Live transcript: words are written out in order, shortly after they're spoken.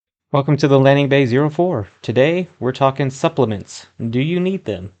Welcome to the Landing Bay 04. Today, we're talking supplements. Do you need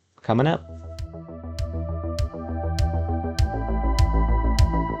them? Coming up.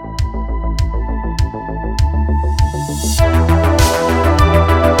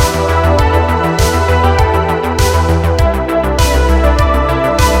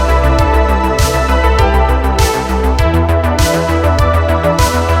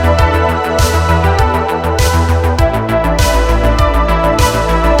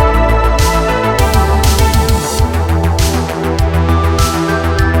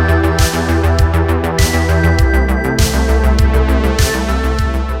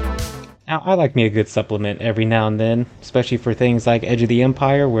 Now, I like me a good supplement every now and then, especially for things like Edge of the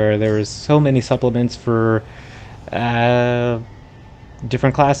Empire, where there's so many supplements for different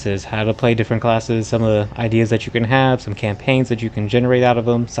classes, how to play different classes, some of the ideas that you can have, some campaigns that you can generate out of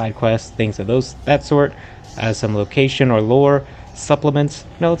them, side quests, things of that sort, some location or lore supplements.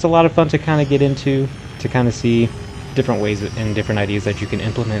 It's a lot of fun to kind of get into, to kind of see different ways and different ideas that you can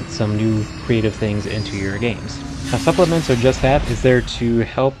implement some new creative things into your games. Now, supplements are just that, is there to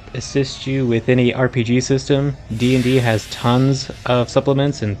help assist you with any RPG system. D&D has tons of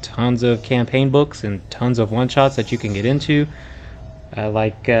supplements and tons of campaign books and tons of one-shots that you can get into.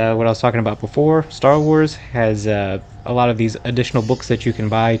 Like what I was talking about before, Star Wars has a lot of these additional books that you can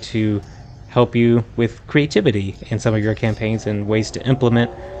buy to help you with creativity in some of your campaigns and ways to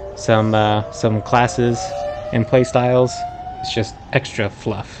implement some classes and play styles. It's just extra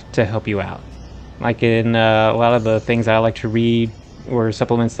fluff to help you out. Like in a lot of the things I like to read or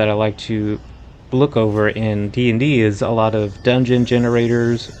supplements that I like to look over in D&D is a lot of dungeon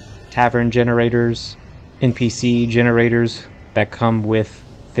generators, tavern generators, NPC generators that come with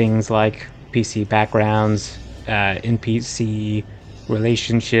things like PC backgrounds, NPC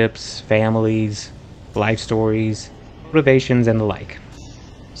relationships, families, life stories, motivations, and the like.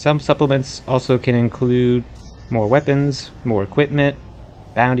 Some supplements also can include more weapons, more equipment,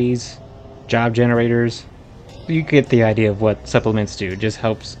 bounties, job generators. You get the idea of what supplements do. It just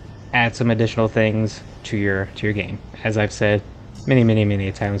helps add some additional things to your game, as I've said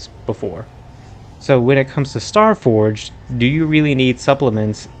many times before. So when it comes to Starforged, do you really need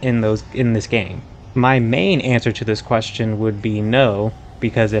supplements in this game? My main answer to this question would be no,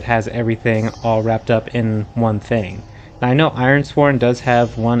 because it has everything all wrapped up in one thing. Now, I know Ironsworn does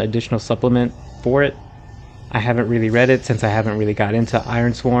have one additional supplement for it. I haven't really read it since I haven't really got into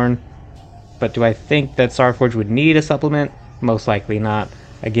Ironsworn. But do I think that Starforged would need a supplement? Most likely not.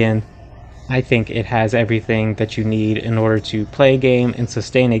 Again, I think it has everything that you need in order to play a game and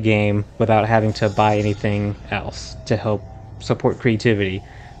sustain a game without having to buy anything else to help support creativity,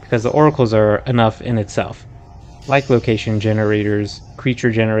 because the oracles are enough in itself. Like location generators,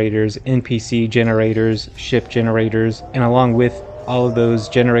 creature generators, NPC generators, ship generators, and along with all of those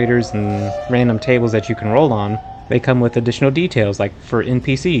generators and random tables that you can roll on, they come with additional details. Like for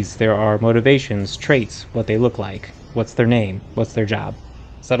NPCs, there are motivations, traits, what they look like, what's their name, what's their job.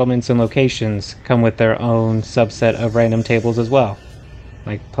 Settlements and locations come with their own subset of random tables as well.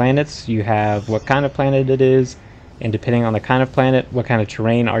 Like planets, you have what kind of planet it is, and depending on the kind of planet, what kind of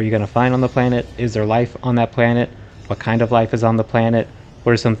terrain are you going to find on the planet? Is there life on that planet? What kind of life is on the planet?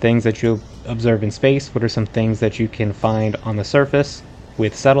 What are some things that you'll observe in space? What are some things that you can find on the surface?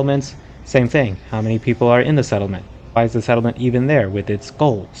 With settlements, same thing. How many people are in the settlement? Why is the settlement even there with its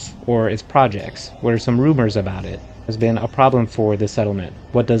goals or its projects? What are some rumors about it? Has been a problem for the settlement?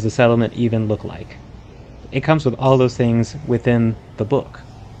 What does the settlement even look like? It comes with all those things within the book.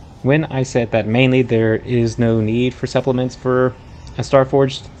 When I said that mainly there is no need for supplements for a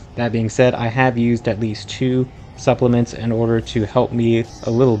Starforged, that being said, I have used at least 2 supplements in order to help me a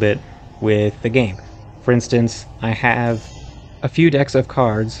little bit with the game. For instance, I have a few decks of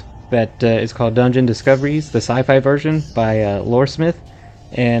cards that is called Dungeon Discoveries, the sci-fi version by Loresmith,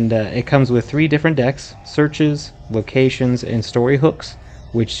 and it comes with 3 different decks: searches, locations, and story hooks,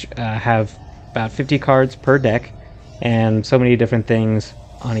 which have about 50 cards per deck and so many different things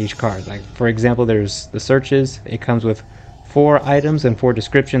on each card. Like for example, there's the searches. It comes with 4 items and 4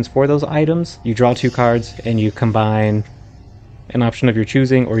 descriptions for those items. You draw 2 cards and you combine an option of your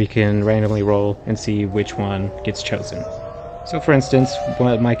choosing, or you can randomly roll and see which one gets chosen. So for instance,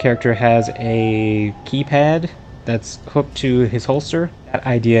 my character has a keypad that's hooked to his holster. That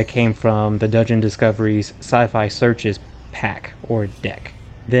idea came from the Dungeon Discoveries Sci-Fi Searches pack or deck.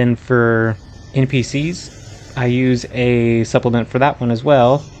 Then for NPCs, I use a supplement for that one as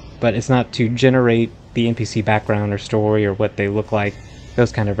well, but it's not to generate the NPC background or story or what they look like,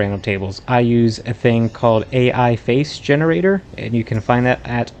 those kind of random tables. I use a thing called AI Face Generator, and you can find that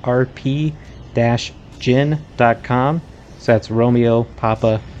at rp-gen.com. So that's Romeo,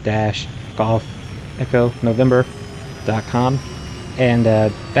 Papa, golf echo november.com, and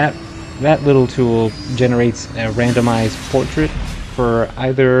that little tool generates a randomized portrait for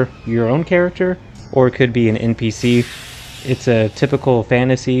either your own character or it could be an NPC. It's a typical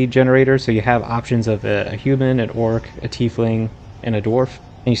fantasy generator, so you have options of a human, an orc, a tiefling, and a dwarf,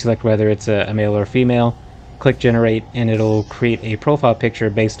 and you select whether it's a male or female. Click generate and it'll create a profile picture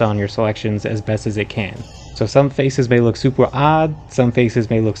based on your selections as best as it can. So some faces may look super odd, some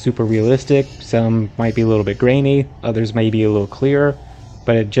faces may look super realistic, some might be a little bit grainy, others may be a little clearer,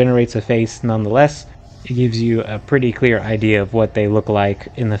 but it generates a face nonetheless. It gives you a pretty clear idea of what they look like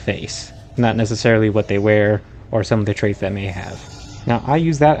in the face, not necessarily what they wear or some of the traits that may have. Now I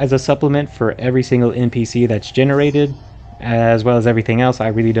use that as a supplement for every single NPC that's generated, as well as everything else. I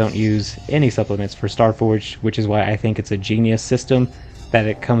really don't use any supplements for Starforged, which is why I think it's a genius system, that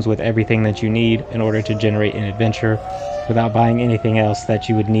it comes with everything that you need in order to generate an adventure without buying anything else that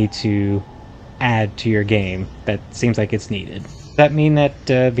you would need to add to your game that seems like it's needed. Does that mean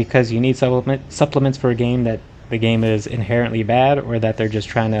that because you need supplements for a game that the game is inherently bad, or that they're just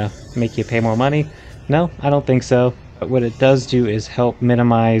trying to make you pay more money? No, I don't think so. But what it does do is help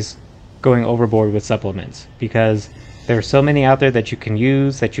minimize going overboard with supplements, because there are so many out there that you can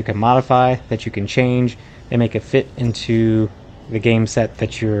use, that you can modify, that you can change, and make it fit into the game set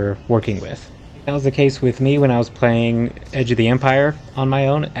that you're working with. That was the case with me when I was playing Edge of the Empire on my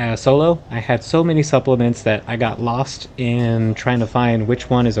own as solo. I had so many supplements that I got lost in trying to find which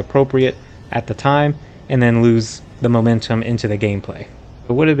one is appropriate at the time, and then lose the momentum into the gameplay.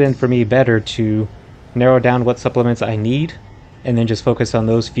 It would have been for me better to narrow down what supplements I need and then just focus on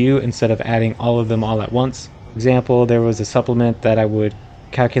those few instead of adding all of them all at once. For example, there was a supplement that I would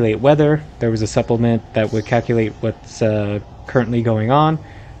calculate weather, there was a supplement that would calculate what's currently going on,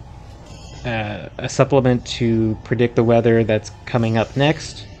 a supplement to predict the weather that's coming up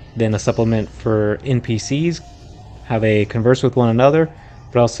next, then a supplement for NPCs, how they converse with one another,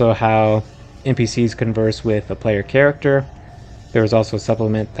 but also how NPCs converse with a player character. There was also a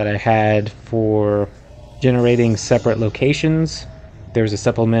supplement that I had for generating separate locations. There was a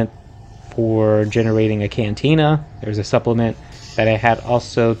supplement for generating a cantina. There's a supplement that I had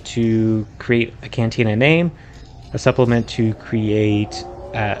also to create a cantina name, a supplement to create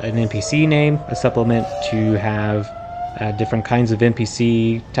an NPC name, a supplement to have different kinds of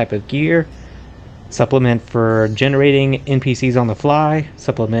NPC type of gear, supplement for generating NPCs on the fly,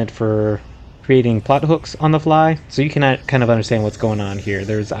 supplement for creating plot hooks on the fly. So you can kind of understand what's going on here.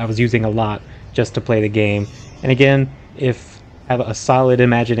 I was using a lot just to play the game. And again, if you have a solid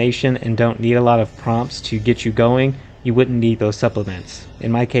imagination and don't need a lot of prompts to get you going, you wouldn't need those supplements.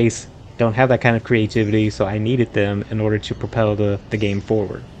 In my case, don't have that kind of creativity, so I needed them in order to propel the game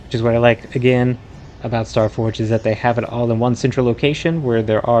forward. Which is what I like, again, about Starforged, is that they have it all in one central location where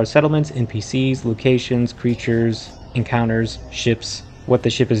there are settlements, NPCs, locations, creatures, encounters, ships, what the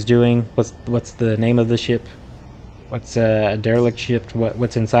ship is doing, what's the name of the ship, what's a derelict ship,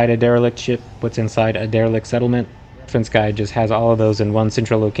 what's inside a derelict ship, what's inside a derelict settlement. Reference guide just has all of those in one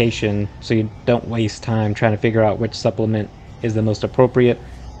central location, so you don't waste time trying to figure out which supplement is the most appropriate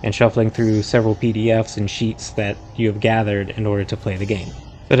and shuffling through several PDFs and sheets that you have gathered in order to play the game.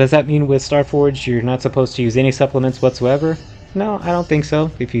 So does that mean with Starforged you're not supposed to use any supplements whatsoever? No, I don't think so.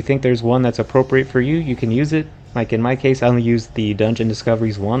 If you think there's one that's appropriate for you, you can use it. Like in my case, I only used the dungeon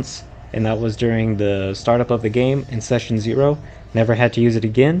discoveries once, and that was during the startup of the game in session 0. Never had to use it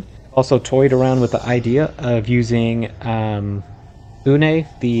again. Also toyed around with the idea of using Une,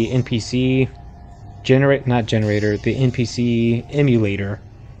 the NPC the NPC emulator,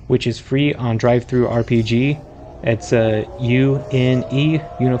 which is free on Drive-Thru RPG. It's UNE,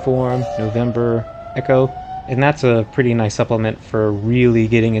 Uniform, November, Echo. And that's a pretty nice supplement for really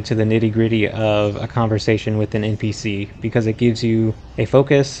getting into the nitty-gritty of a conversation with an NPC, because it gives you a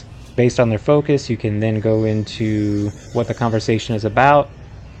focus. Based on their focus, you can then go into what the conversation is about.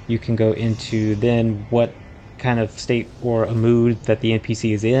 You can go into then what kind of state or a mood that the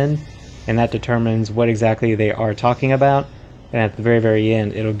NPC is in, and that determines what exactly they are talking about. And at the very, very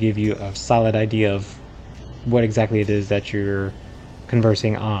end, it'll give you a solid idea of what exactly it is that you're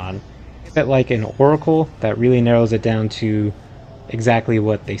conversing on. A bit like an oracle that really narrows it down to exactly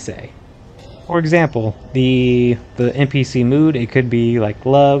what they say. For example, the NPC mood, it could be like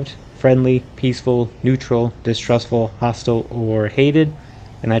loved, friendly, peaceful, neutral, distrustful, hostile, or hated,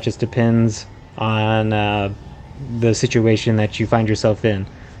 and that just depends on the situation that you find yourself in.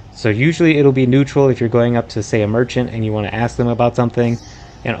 So usually it'll be neutral if you're going up to, say, a merchant and you want to ask them about something,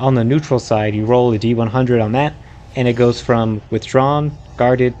 and on the neutral side you roll a D100 on that, and it goes from withdrawn,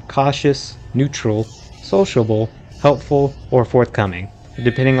 guarded, cautious, neutral, sociable, helpful, or forthcoming.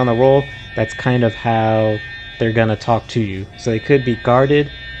 Depending on the role, that's kind of how they're gonna talk to you. So they could be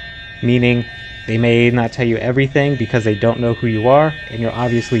guarded, meaning they may not tell you everything because they don't know who you are and you're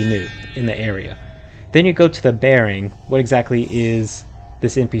obviously new in the area. Then you go to the bearing. What exactly is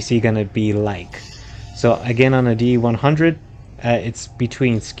this NPC gonna be like? So again, on a D100, it's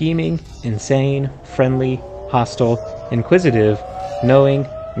between scheming, insane, friendly, hostile, inquisitive, knowing,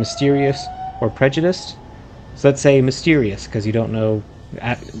 mysterious, or prejudiced. So let's say mysterious, because you don't know.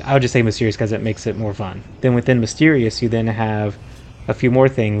 I'll just say mysterious because it makes it more fun. Then within mysterious, you then have a few more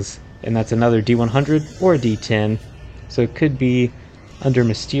things, and that's another D100 or a D10. So it could be under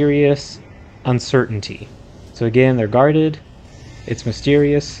mysterious, uncertainty. So again, they're guarded, it's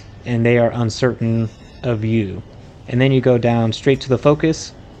mysterious, and they are uncertain of you. And then you go down straight to the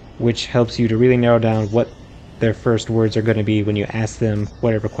focus, which helps you to really narrow down what their first words are going to be when you ask them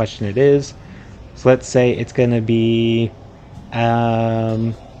whatever question it is. So let's say it's going to be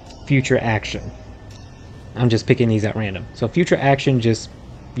future action. I'm just picking these at random. So future action, just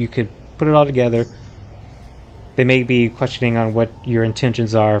you could put it all together. They may be questioning on what your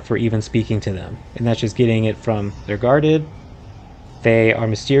intentions are for even speaking to them. And that's just getting it from they're guarded, they are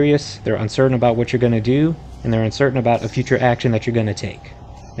mysterious, they're uncertain about what you're going to do, and they're uncertain about a future action that you're going to take.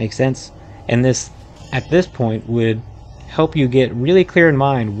 Make sense? And this, at this point, would help you get really clear in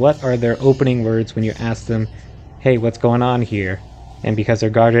mind what are their opening words when you ask them, hey, what's going on here? And because they're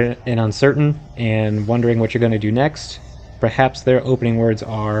guarded and uncertain and wondering what you're going to do next, perhaps their opening words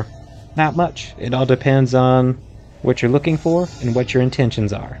are not much. It all depends on what you're looking for and what your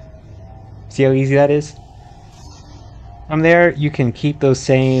intentions are. See how easy that is? From there, you can keep those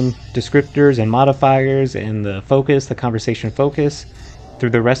same descriptors and modifiers and the focus, the conversation focus, through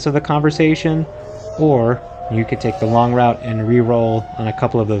the rest of the conversation, or you could take the long route and re-roll on a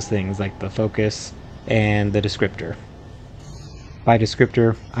couple of those things, like the focus and the descriptor. By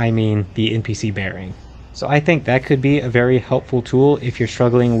descriptor, I mean the NPC bearing. So I think that could be a very helpful tool if you're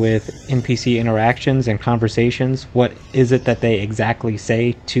struggling with NPC interactions and conversations. What is it that they exactly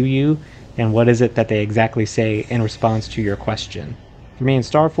say to you, and what is it that they exactly say in response to your question? For me in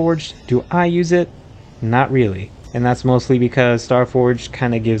Starforged, do I use it? Not really. And that's mostly because Starforged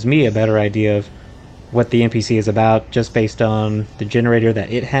kind of gives me a better idea of what the NPC is about just based on the generator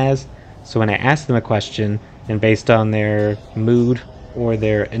that it has. So when I ask them a question, and based on their mood or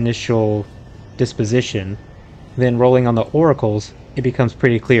their initial disposition, then rolling on the oracles, it becomes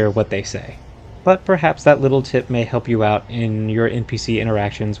pretty clear what they say. But perhaps that little tip may help you out in your NPC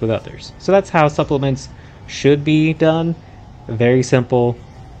interactions with others. So that's how supplements should be done. Very simple.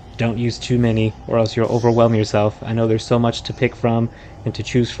 Don't use too many or else you'll overwhelm yourself. I know there's so much to pick from and to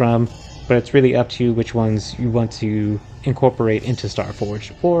choose from, but it's really up to you which ones you want to incorporate into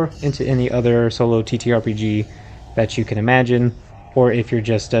Starforged or into any other solo TTRPG that you can imagine. Or if you're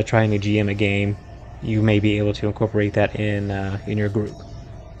just trying to GM a game, you may be able to incorporate that in your group.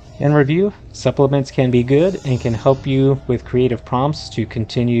 In review, supplements can be good and can help you with creative prompts to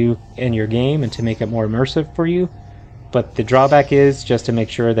continue in your game and to make it more immersive for you. But the drawback is just to make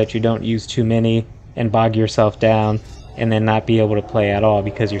sure that you don't use too many and bog yourself down and then not be able to play at all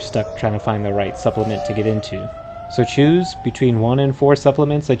because you're stuck trying to find the right supplement to get into. So choose between 1 and 4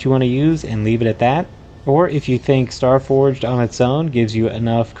 supplements that you want to use and leave it at that. Or if you think Starforged on its own gives you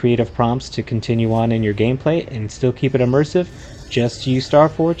enough creative prompts to continue on in your gameplay and still keep it immersive, just use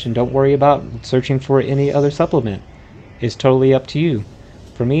Starforged and don't worry about searching for any other supplement. It's totally up to you.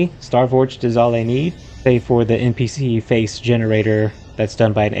 For me, Starforged is all I need, save for the NPC face generator that's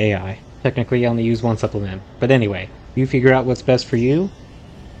done by an AI. Technically I only use 1 supplement, but anyway, you figure out what's best for you.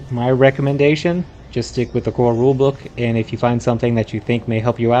 My recommendation, just stick with the core rulebook, and if you find something that you think may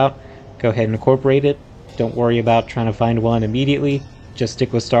help you out, go ahead and incorporate it. Don't worry about trying to find one immediately. Just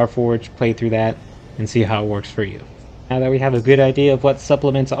stick with Starforged, play through that, and see how it works for you. Now that we have a good idea of what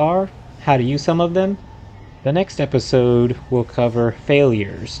supplements are, how to use some of them, the next episode will cover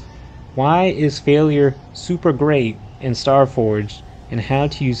failures. Why is failure super great in Starforged, and how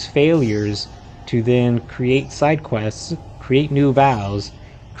to use failures to then create side quests, create new vows,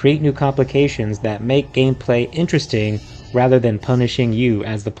 create new complications that make gameplay interesting rather than punishing you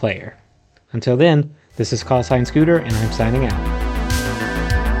as the player. Until then, this is CallSign Scooter, and I'm signing out.